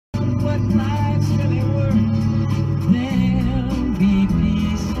what lies really were. There'll be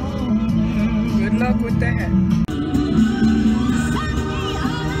peace on earth. Good luck with that.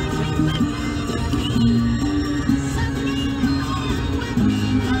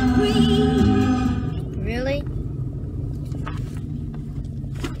 Really?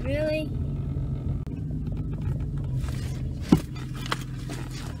 Really?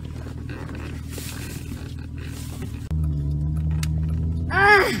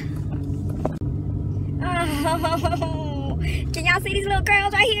 Oh, can y'all see these little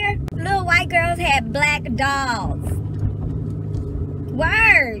girls right here? Little white girls have black dolls.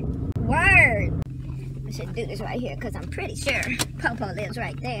 Word. Word. I should do this right here because I'm pretty sure Popo lives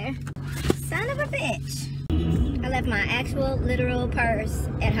right there. Son of a bitch. I left my actual literal purse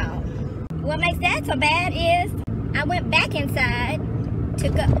at home. What makes that so bad is I went back inside to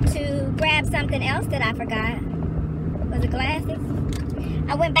grab something else that I forgot. Was it glasses?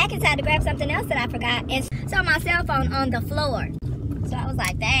 I went back inside to grab something else that I forgot and saw my cell phone on the floor. So I was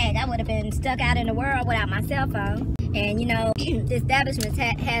like, dang, I would have been stuck out in the world without my cell phone. And you know, the establishment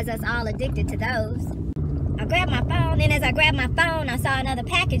has us all addicted to those. I grabbed my phone, and as I grabbed my phone, I saw another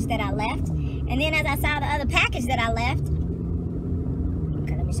package that I left. And then as I saw the other package that I left,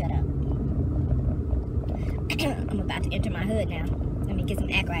 okay, let me shut up. I'm about to enter my hood now. Let me get some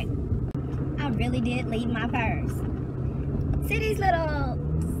act right. I really did leave my purse. See these little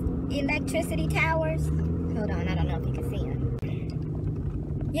electricity towers? Hold on, I don't know if you can see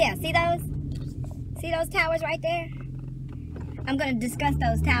them. Yeah, see those? See those towers right there? I'm going to discuss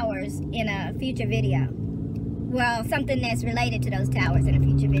those towers in a future video. Well, something that's related to those towers in a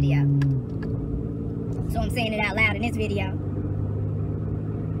future video. So I'm saying it out loud in this video.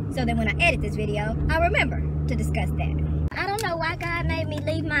 So that when I edit this video, I'll remember to discuss that. I don't know why God made me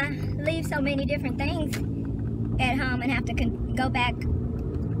leave so many different things at home and have to go back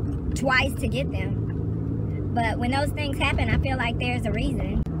twice to get them. But when those things happen, I feel like there's a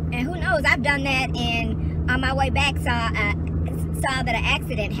reason. And who knows, I've done that and on my way back saw that an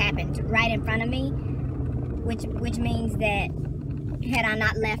accident happened right in front of me, which means that had I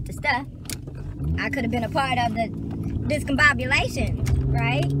not left the stuff, I could have been a part of the discombobulation,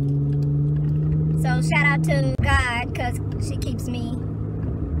 right? So shout out to God, because she keeps me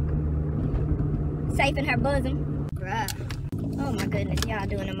safe in her bosom. Bruh. Oh my goodness, y'all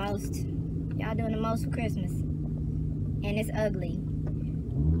doing the most. Y'all doing the most for Christmas. And it's ugly.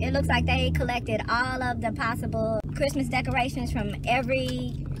 It looks like they collected all of the possible Christmas decorations from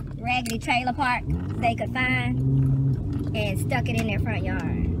every raggedy trailer park they could find and stuck it in their front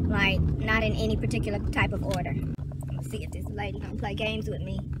yard. Like, not in any particular type of order. Let's see if this lady gonna play games with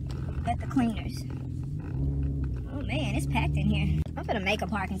me at the cleaners. Oh man, it's packed in here. I'm gonna make a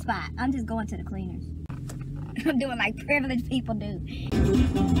parking spot. I'm just going to the cleaners. I'm doing like privileged people do.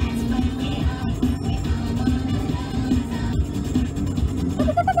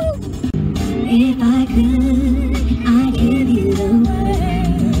 If I could, I'd give you the world,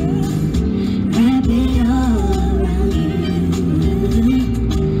 wrap it all around you.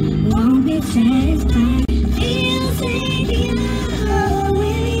 Won't be satisfied, feel secure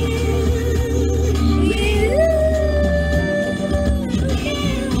with you.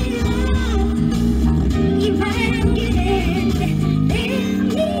 If I'm getting, fill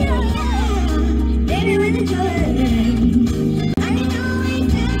me up, baby, with the joy. I know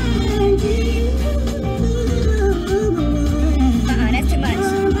it's time to you. That's too much.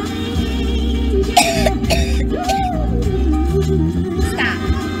 Stop.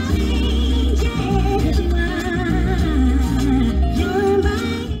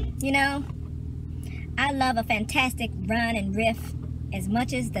 You know, I love a fantastic run and riff as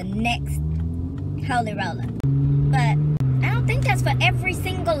much as the next Holy Roller. But I don't think that's for every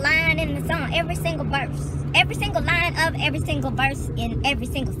single line in the song, every single verse. Every single line of every single verse in every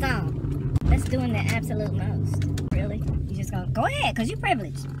single song. That's doing the absolute most. Really? You just gonna go ahead, because you're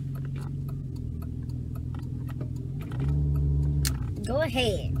privileged. Go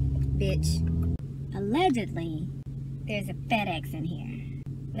ahead, bitch. Allegedly, there's a FedEx in here.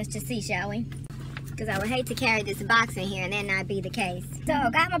 Let's just see, shall we? Because I would hate to carry this box in here and that not be the case. So,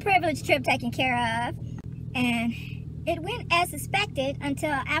 got my privilege trip taken care of. And it went as suspected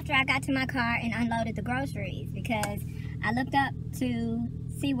until after I got to my car and unloaded the groceries. Because I looked up to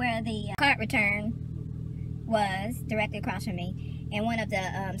see where the cart return was directly across from me. And one of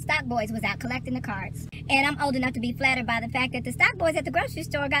the stock boys was out collecting the carts. And I'm old enough to be flattered by the fact that the stock boys at the grocery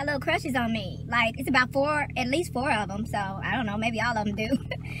store got little crushes on me. Like, it's about at least four of them. So, I don't know, maybe all of them do.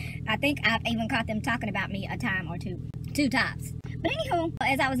 I think I've even caught them talking about me a time or two. Two tops. But anywho,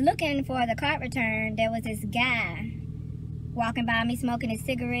 as I was looking for the cart return, there was this guy walking by me smoking his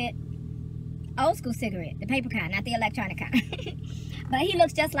cigarette old school cigarette, the paper kind, not the electronic kind. But he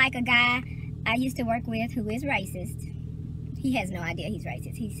looks just like a guy I used to work with who is racist. He has no idea he's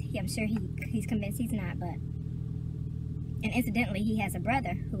racist. I'm sure he's convinced he's not, but... And incidentally, he has a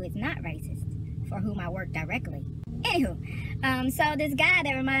brother who is not racist, for whom I work directly. Anywho, so this guy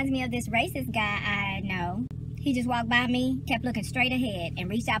that reminds me of this racist guy I know, he just walked by me, kept looking straight ahead, and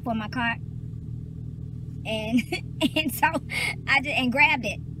reached out for my cart. And so I grabbed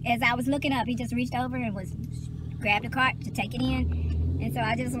it. As I was looking up, he just reached over and grabbed the cart to take it in. And so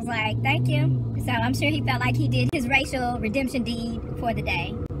I just was like, thank you. So I'm sure he felt like he did his racial redemption deed for the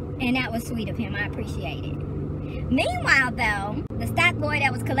day. And that was sweet of him. I appreciate it. Meanwhile, though, the stock boy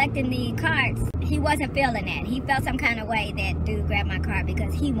that was collecting the carts, he wasn't feeling that. He felt some kind of way that dude grabbed my cart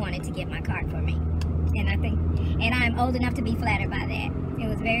because he wanted to get my cart for me. And I'm old enough to be flattered by that. It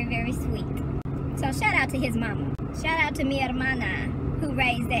was very, very sweet. So shout out to his mama. Shout out to mi hermana, who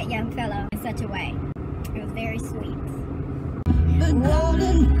raised that young fellow in such a way. It was very sweet. But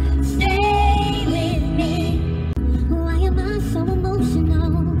golden, stay with me. Why am I so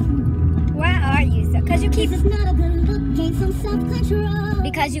emotional? Why are you so? Because you keep... This is not a good look, gain some self-control.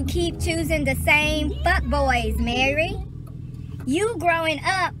 Because you keep choosing the same fuck boys, Mary. You growing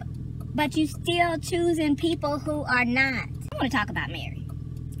up, but you still choosing people who are not. I want to talk about Mary.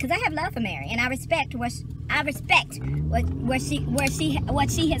 Because I have love for Mary, and I respect what she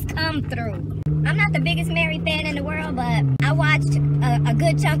has come through. I'm not the biggest Mary fan in the world, but I watched a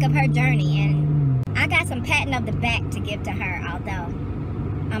good chunk of her journey, and I got some patting of the back to give to her, although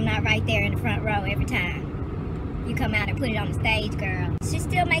I'm not right there in the front row every time you come out and put it on the stage, girl. She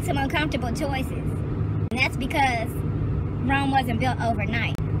still makes some uncomfortable choices, and that's because Rome wasn't built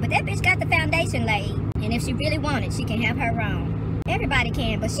overnight. But that bitch got the foundation laid, and if she really wanted, she can have her Rome. Everybody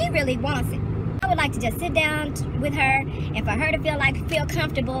can, but she really wants it. I would like to just sit down with her and for her to feel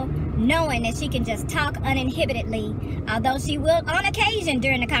comfortable knowing that she can just talk uninhibitedly, although she will on occasion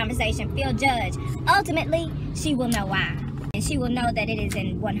during the conversation feel judged. Ultimately, she will know why, and she will know that it is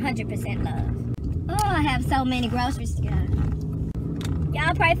in 100% love. Oh, I have so many groceries to go.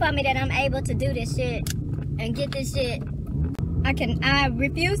 Y'all pray for me that I'm able to do this shit and get this shit. I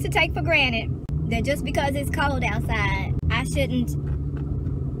refuse to take for granted that just because it's cold outside, I shouldn't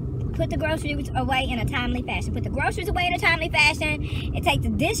put the groceries away in a timely fashion. Put the groceries away in a timely fashion and take the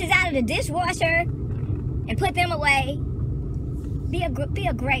dishes out of the dishwasher and put them away. Be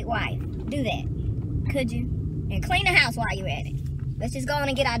a great wife. Do that. Could you? And clean the house while you're at it. Let's just go on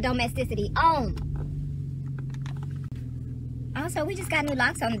and get our domesticity on. Also, we just got new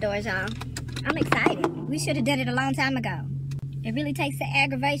locks on the doors, y'all. I'm excited. We should have done it a long time ago. It really takes the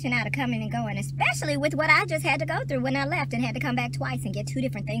aggravation out of coming and going, especially with what I just had to go through when I left and had to come back twice and get two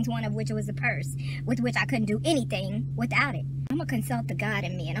different things, one of which was a purse, with which I couldn't do anything without it. I'm going to consult the God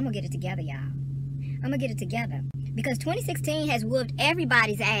in me, and I'm going to get it together, y'all. I'm going to get it together. Because 2016 has whooped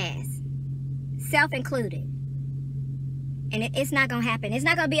everybody's ass, self-included. And it's not gonna happen. It's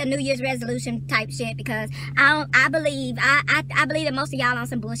not gonna be a New Year's resolution type shit because I believe that most of y'all on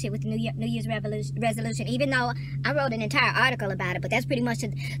some bullshit with the New Year's resolution. Even though I wrote an entire article about it, but that's pretty much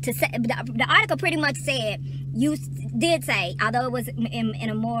to say the article pretty much said you did say, although it was in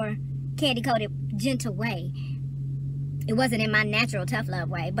a more candy coated, gentle way. It wasn't in my natural tough love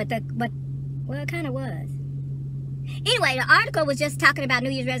way, but well, it kind of was. Anyway, the article was just talking about New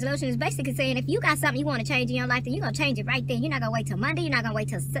Year's resolutions. Basically saying if you got something you want to change in your life, then you're going to change it right then. You're not going to wait till Monday. You're not going to wait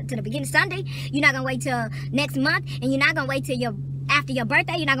till the beginning of Sunday. You're not going to wait till next month. And you're not going to wait till after your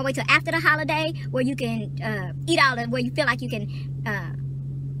birthday. You're not going to wait till after the holiday where you can where you feel like you can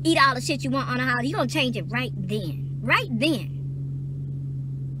eat all the shit you want on a holiday. You're going to change it right then. Right then.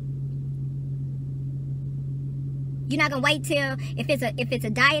 You're not gonna wait till if it's a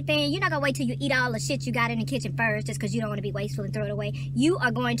diet thing. You're not gonna wait till you eat all the shit you got in the kitchen first, just because you don't want to be wasteful and throw it away. You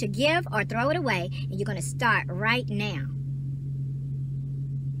are going to give or throw it away, and you're gonna start right now.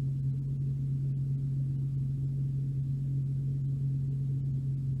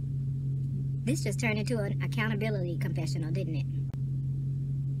 This just turned into an accountability confessional, didn't it?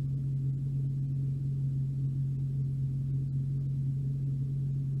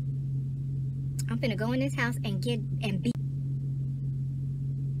 I'm finna go in this house and be.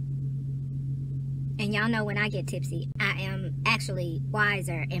 And y'all know when I get tipsy, I am actually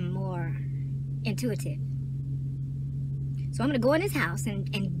wiser and more intuitive. So I'm gonna go in this house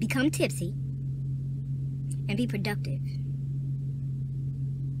and become tipsy and be productive.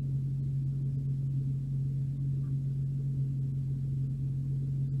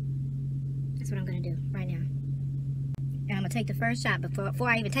 That's what I'm gonna do right now. And I'm gonna take the first shot before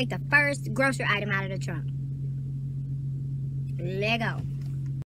I even take the first grocery item out of the trunk. Let go.